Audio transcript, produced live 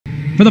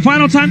For the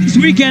final time this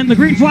weekend, the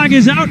green flag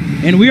is out,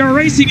 and we are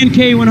racing in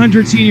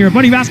KA100 Senior.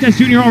 Buddy Vasquez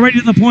Jr. already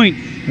to the point.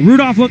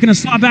 Rudolph looking to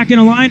slot back in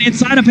a line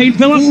inside of Peyton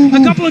Phillips.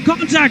 A couple of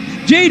contact.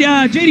 J.D.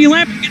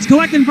 Lampert gets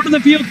collected in front of the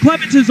field.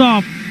 Clements is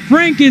off.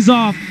 Frank is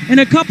off.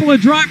 And a couple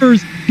of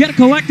drivers get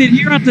collected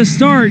here at the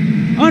start.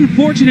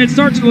 Unfortunate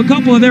start to a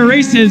couple of their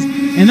races,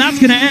 and that's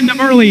going to end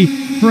them early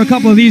for a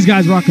couple of these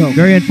guys, Rocco.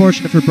 Very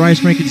unfortunate for Bryce,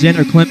 Frank, and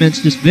Xander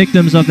Clements, just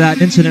victims of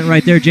that incident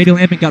right there. J.D.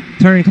 Lamping got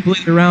turned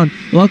completely around.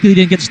 Luckily, he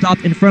didn't get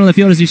stopped in front of the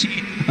field, as you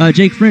see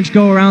Jake French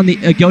go down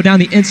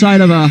the inside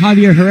of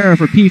Javier Herrera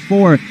for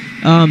P4.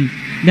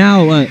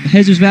 Now,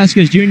 Jesus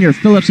Vasquez Jr.,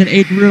 Phillips, and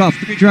Aiden Rudolph,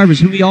 three drivers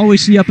who we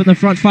always see up in the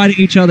front fighting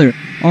each other,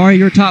 are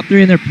your top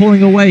three, and they're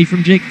pulling away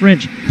from Jake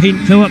French.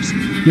 Peyton Phillips,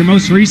 your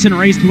most recent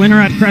race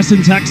winner at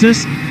Crescent,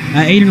 Texas.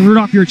 Aiden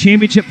Rudolph, your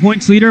championship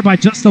points leader by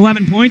just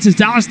 11 points, as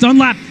Dallas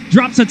Dunlap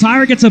drops a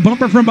tire, gets a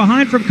bumper from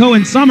behind from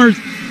Cohen Summers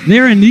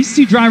there, and these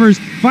two drivers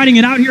fighting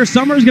it out here.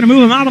 Summers going to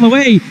move him out of the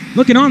way,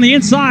 looking on the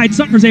inside.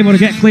 Summers able to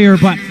get clear,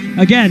 but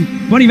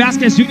again, Buddy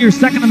Vasquez Jr.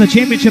 second on the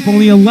championship,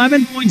 only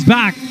 11 points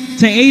back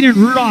to Aiden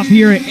Rudolph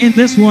here in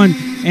this one,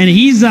 and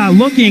he's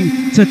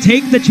looking to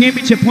take the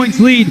championship points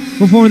lead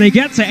before they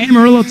get to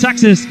Amarillo,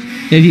 Texas.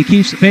 If he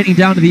keeps fading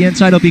down to the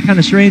inside, it'll be kind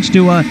of strange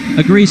to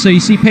agree. So you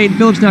see Peyton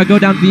Phillips now go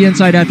down to the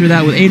inside after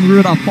that, with Aiden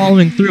Rudolph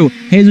following through.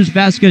 Jesus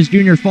Vasquez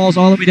Jr. falls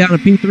all the way down to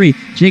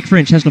P3. Jake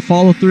French has to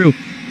follow through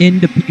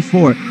into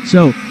P4.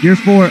 So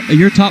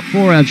your top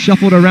four have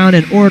shuffled around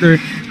in order.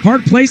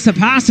 Hard place to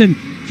pass, and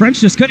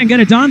French just couldn't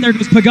get it done. There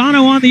goes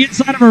Pagano on the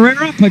inside of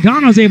Herrera.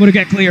 Pagano's able to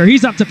get clear.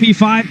 He's up to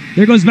P5.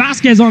 There goes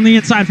Vasquez on the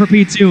inside for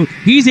P2.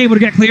 He's able to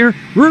get clear.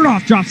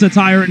 Rudolph drops the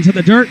tire into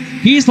the dirt.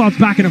 He slots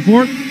back into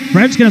fourth.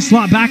 French going to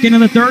slot back into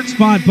the third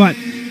spot, but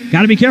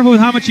got to be careful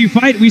with how much you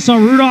fight. We saw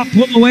Rudolph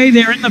pull away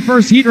there in the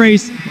first heat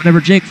race. Whenever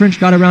Jake French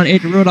got around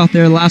Aiden Rudolph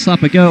there last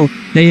lap ago,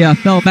 they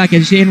fell back.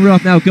 As you see Aiden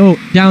Rudolph now go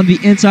down the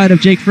inside of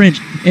Jake French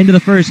into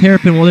the first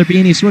hairpin. Will there be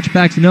any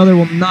switchbacks? No, there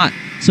will not.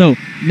 So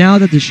now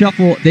that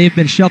they've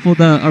been shuffled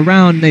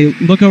around, they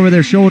look over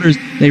their shoulders.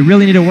 They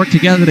really need to work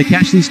together to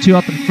catch these two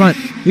up in front.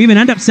 We even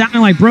end up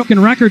sounding like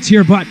broken records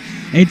here, but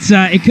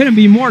it couldn't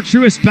be more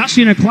true,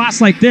 especially in a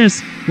class like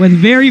this with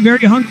very,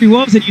 very hungry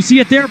wolves. And you see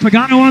it there,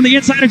 Pagano on the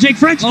inside of Jake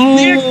French. Oh.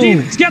 The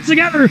X-Teams get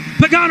together.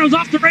 Pagano's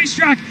off the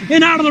racetrack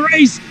and out of the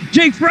race.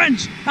 Jake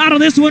French out of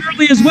this one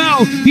early as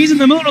well. He's in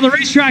the middle of the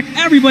racetrack.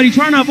 Everybody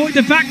trying to avoid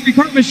the factory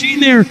kart machine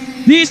there.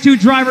 These two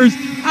drivers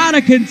out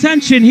of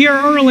contention here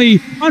early.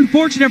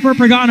 Unfortunate for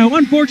Pagano,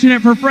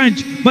 unfortunate for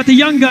French, but the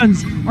young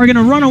guns are going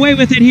to run away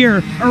with it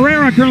here.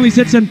 Herrera currently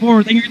sits in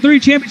fourth, and your three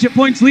championship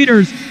points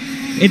leaders,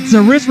 it's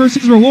a risk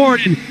versus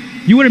reward, and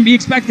you wouldn't be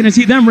expecting to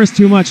see them risk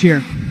too much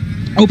here.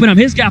 Open up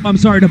his gap,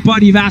 to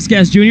Buddy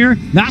Vasquez Jr.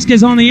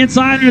 Vasquez on the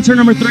inside into turn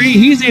number 3.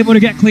 He's able to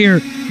get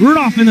clear.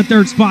 Rudolph in the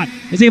third spot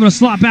is able to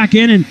slot back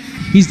in, and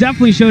he's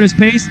definitely showed his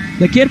pace.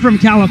 The kid from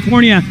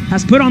California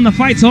has put on the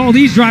fight to all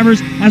these drivers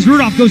as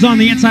Rudolph goes on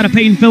the inside of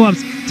Peyton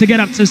Phillips to get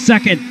up to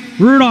second.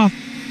 Rudolph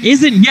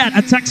isn't yet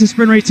a Texas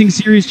Sprint Racing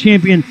Series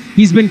champion.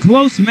 He's been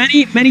close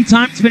many, many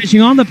times,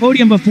 finishing on the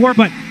podium before,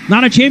 but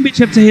not a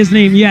championship to his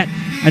name yet.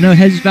 I know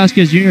Jesus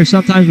Vasquez Jr.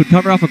 sometimes would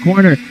cover off a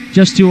corner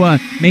just to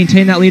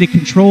maintain that lead and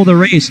control the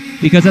race,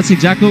 because that's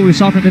exactly what we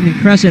saw from him in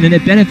Crescent, and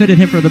it benefited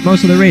him for the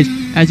most of the race.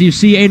 As you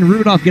see Aiden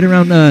Rudolph get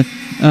around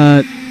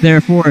there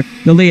for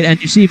the lead,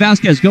 and you see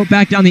Vasquez go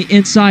back down the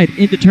inside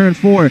into turn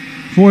 4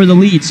 for the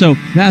lead. So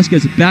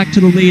Vasquez back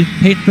to the lead.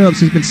 Peyton Phillips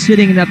has been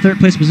sitting in that third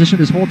place position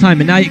this whole time,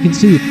 and now you can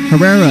see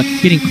Herrera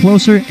getting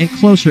closer and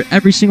closer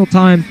every single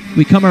time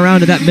we come around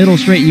to that middle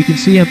straight. You can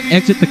see him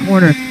exit the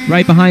corner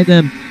right behind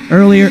them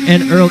earlier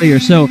and earlier.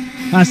 So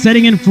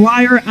setting in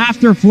flyer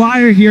after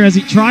flyer here as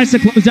he tries to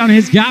close down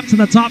his gap to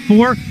the top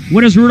 4.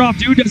 What does Rudolph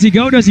do? Does he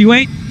go? Does he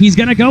wait? He's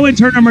going to go in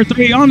turn number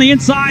 3 on the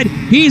inside.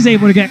 He's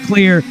able to get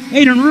clear.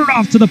 Aiden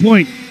Rudolph to the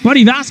point.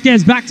 Buddy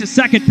Vasquez back to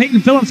second.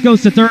 Peyton Phillips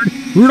goes to third.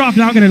 Rudolph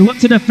now going to look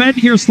to defend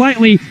here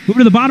slightly. Move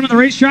to the bottom of the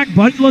racetrack.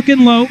 Buddy looking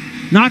low.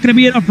 Not going to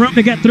be enough room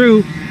to get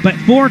through, but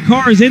 4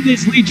 cars in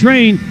this lead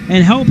train,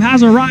 and help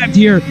has arrived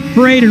here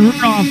for Aiden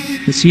Rudolph.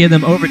 To see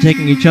them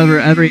overtaking each other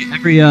every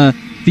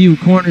few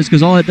corners,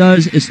 because all it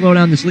does is slow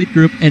down this lead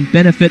group and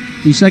benefit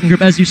the second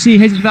group. As you see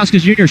Jesus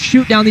Vasquez Jr.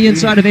 shoot down the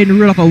inside of Aiden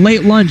Rudolph, a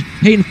late lunge.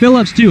 Peyton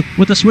Phillips too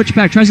with the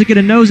switchback, tries to get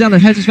a nose down to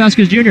Jesus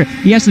Vasquez Jr.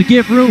 He has to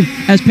give room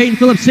as Peyton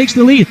Phillips takes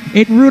the lead.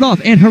 Aiden Rudolph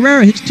and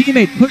Herrera, his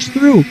teammate, push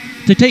through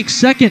to take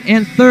second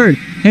and third.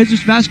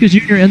 Jesus Vasquez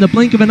Jr. in the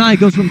blink of an eye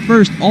goes from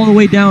first all the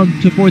way down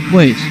to 4th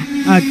place.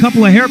 A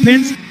couple of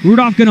hairpins.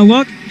 Rudolph going to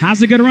look.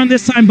 Has a good run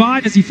this time by.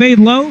 Does he fade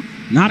low?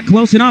 Not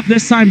close enough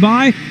this time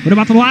by. What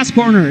about the last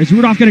corner? Is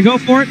Rudolph going to go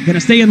for it? Going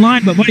to stay in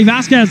line, but Buddy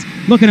Vasquez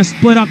looking to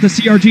split up the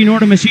CRG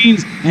Norton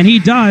machines, and he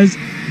does.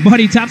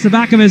 Buddy taps the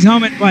back of his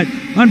helmet, but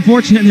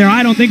unfortunate there.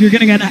 I don't think you're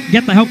going to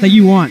get the help that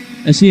you want.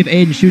 Let's see if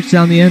Aiden shoots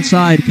down the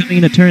inside. Coming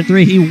into turn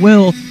 3, he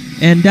will.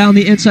 And down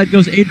the inside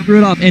goes Aiden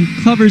Rudolph and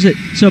covers it.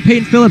 So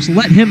Peyton Phillips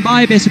let him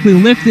by, basically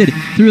lifted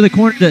through the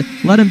corner to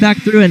let him back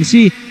through, and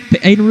see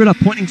Aiden Rudolph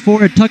pointing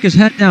forward, tuck his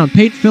head down.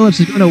 Peyton Phillips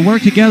is going to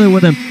work together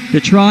with him to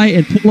try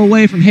and pull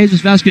away from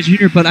Jesus Vasquez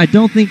Jr., but I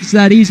don't think it's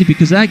that easy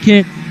because that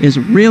kid is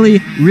really,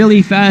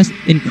 really fast.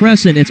 In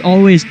Crescent, it's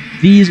always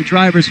these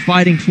drivers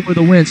fighting for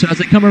the win. So as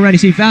they come around, you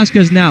see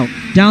Vasquez now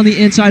down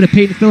the inside of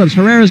Peyton Phillips.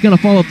 Herrera's going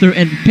to follow through,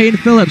 and Peyton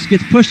Phillips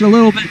gets pushed a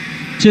little bit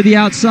to the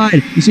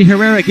outside. You see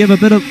Herrera give a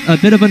bit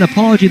of an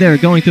apology there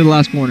going through the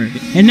last corner.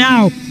 And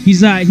now he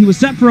was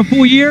set for a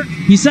full year.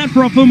 He's set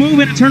for a full move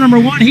into turn number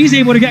 1. He's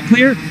able to get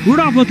clear.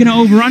 Rudolph looking to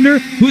over-under.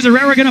 Who's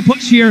Herrera going to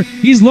push here?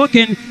 He's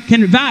looking.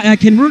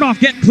 Can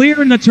Rudolph get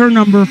clear into turn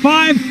number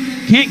 5?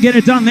 Can't get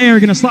it done there.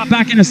 Going to slot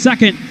back in a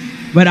second.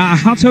 But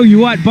I'll tell you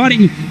what,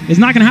 Buddy is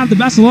not going to have the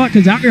best of luck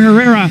because Javier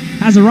Herrera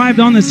has arrived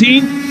on the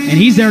scene, and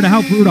he's there to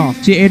help Rudolph.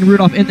 See Aiden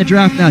Rudolph in the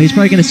draft now. He's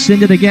probably going to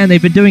send it again.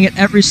 They've been doing it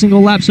every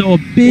single lap, so a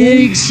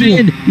big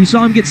send. You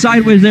saw him get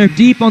sideways there,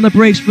 deep on the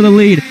brakes for the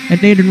lead, and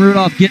Aiden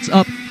Rudolph gets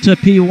up to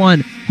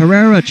P1.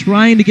 Herrera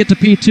trying to get to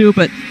P2,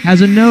 but has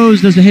a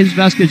nose, as Jesus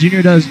Vasquez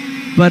Jr. does.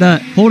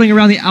 But holding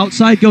around the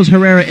outside goes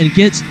Herrera and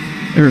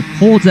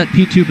holds that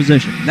P2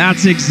 position.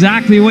 That's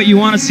exactly what you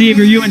want to see if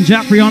you're you and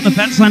Jeffrey on the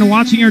fence line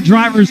watching your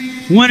drivers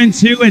 1 and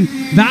 2, and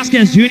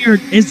Vasquez Jr.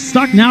 is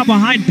stuck now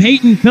behind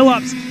Peyton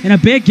Phillips, and a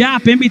big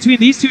gap in between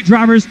these two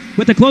drivers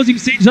with the closing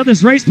stage of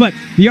this race. But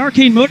the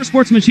Arcane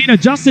Motorsports machine of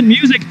Justin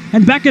Music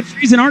and Beckett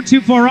Friesen aren't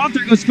too far off.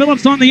 There goes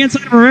Phillips on the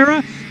inside of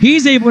Herrera.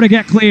 He's able to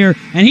get clear,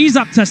 and he's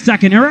up to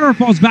second. Herrera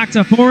falls back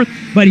to 4th,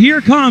 but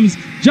here comes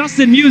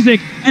Justin Music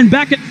and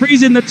Beckett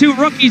Friesen, the 2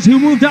 rookies who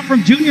moved up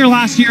from junior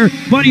last year.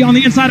 Buddy on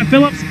the inside of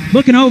Phillips,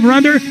 looking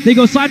over-under. They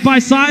go side by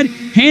side,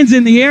 hands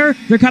in the air.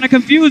 They're kind of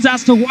confused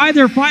as to why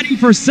they're fighting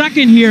for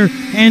second here,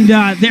 and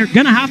they're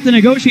going to have to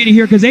negotiate it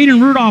here because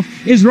Aiden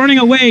Rudolph is running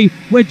away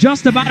with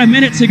just about a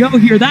minute to go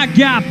here. That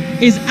gap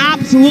is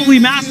absolutely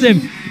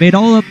massive. Made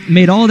all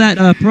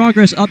that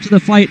progress up to the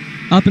fight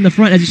up in the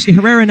front. As you see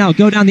Herrera now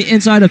go down the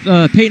inside of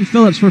Peyton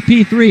Phillips for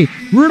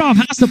P3. Rudolph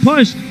has to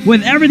push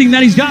with everything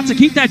that he's got to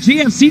keep that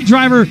GMC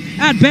driver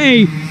at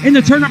bay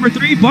into turn number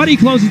 3. Buddy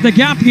closes the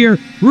gap here.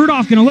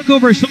 Rudolph going to look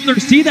over his shoulder,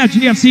 see that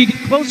GMC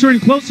get closer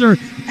and closer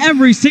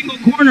every single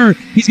corner.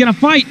 He's going to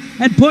fight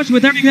and push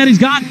with everything that he's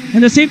got,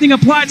 and the same thing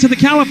applies to the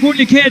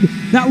California kid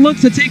that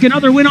looks to take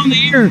another win on the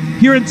year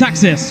here in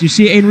Texas. You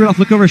see Aiden Rudolph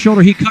look over his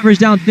shoulder. He covers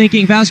down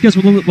thinking Vasquez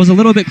was a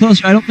little bit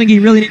closer. I don't think he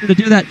really needed to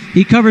do that.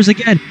 He covers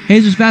again.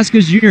 Jesus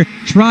Vasquez Jr.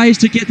 tries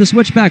to get the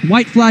switchback.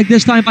 White flag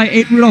this time by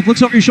Aiden Rudolph.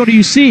 Looks over your shoulder.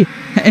 You see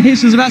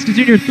Jesus Vasquez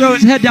Jr. throw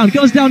his head down,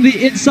 goes down to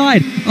the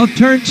inside of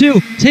turn 2,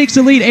 takes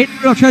the lead. Aiden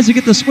Rudolph tries to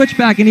get the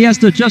switchback, and he has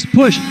to just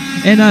push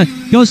and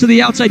goes to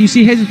the outside. You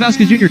see Jesus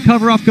Vasquez Jr.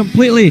 cover off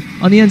completely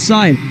on the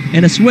inside,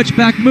 and a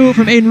switchback move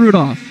from Aiden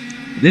Rudolph.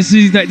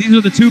 These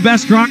are the 2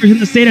 best drivers in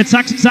the state of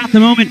Texas at the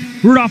moment.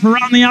 Rudolph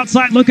around the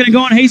outside looking and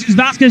going. Jesus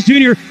Vasquez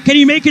Jr. Can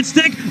he make it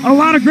stick? A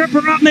lot of grip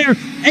around there.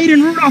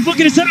 Aiden Rudolph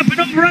looking to set up an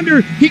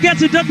over-under. He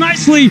gets it done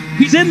nicely.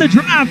 He's in the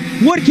draft.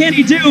 What can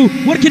he do?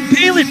 What can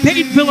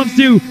Peyton Phillips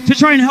do to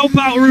try and help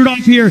out Rudolph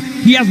here?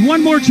 He has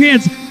 1 more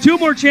chance, 2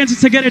 more chances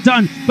to get it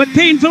done. But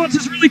Peyton Phillips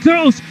is really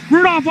close.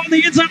 Rudolph on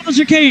the inside of the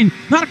chicane.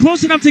 Not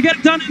close enough to get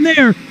it done in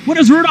there. What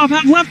does Rudolph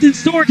have left in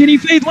store? Can he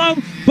fade low?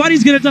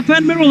 Buddy's going to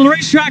defend middle of the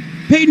racetrack.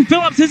 Peyton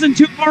Phillips isn't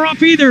too far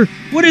off either.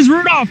 What is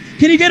Rudolph?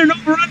 Can he get an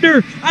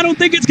over-under? I don't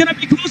think it's going to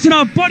be close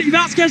enough. Buddy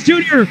Vasquez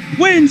Jr.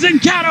 wins in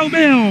Caddo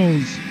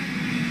Mills.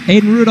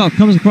 Aiden Rudolph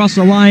comes across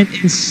the line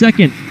in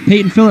second.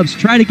 Peyton Phillips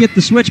tried to get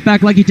the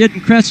switchback like he did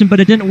in Crescent, but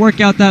it didn't work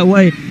out that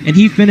way, and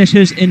he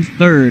finishes in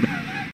 3rd.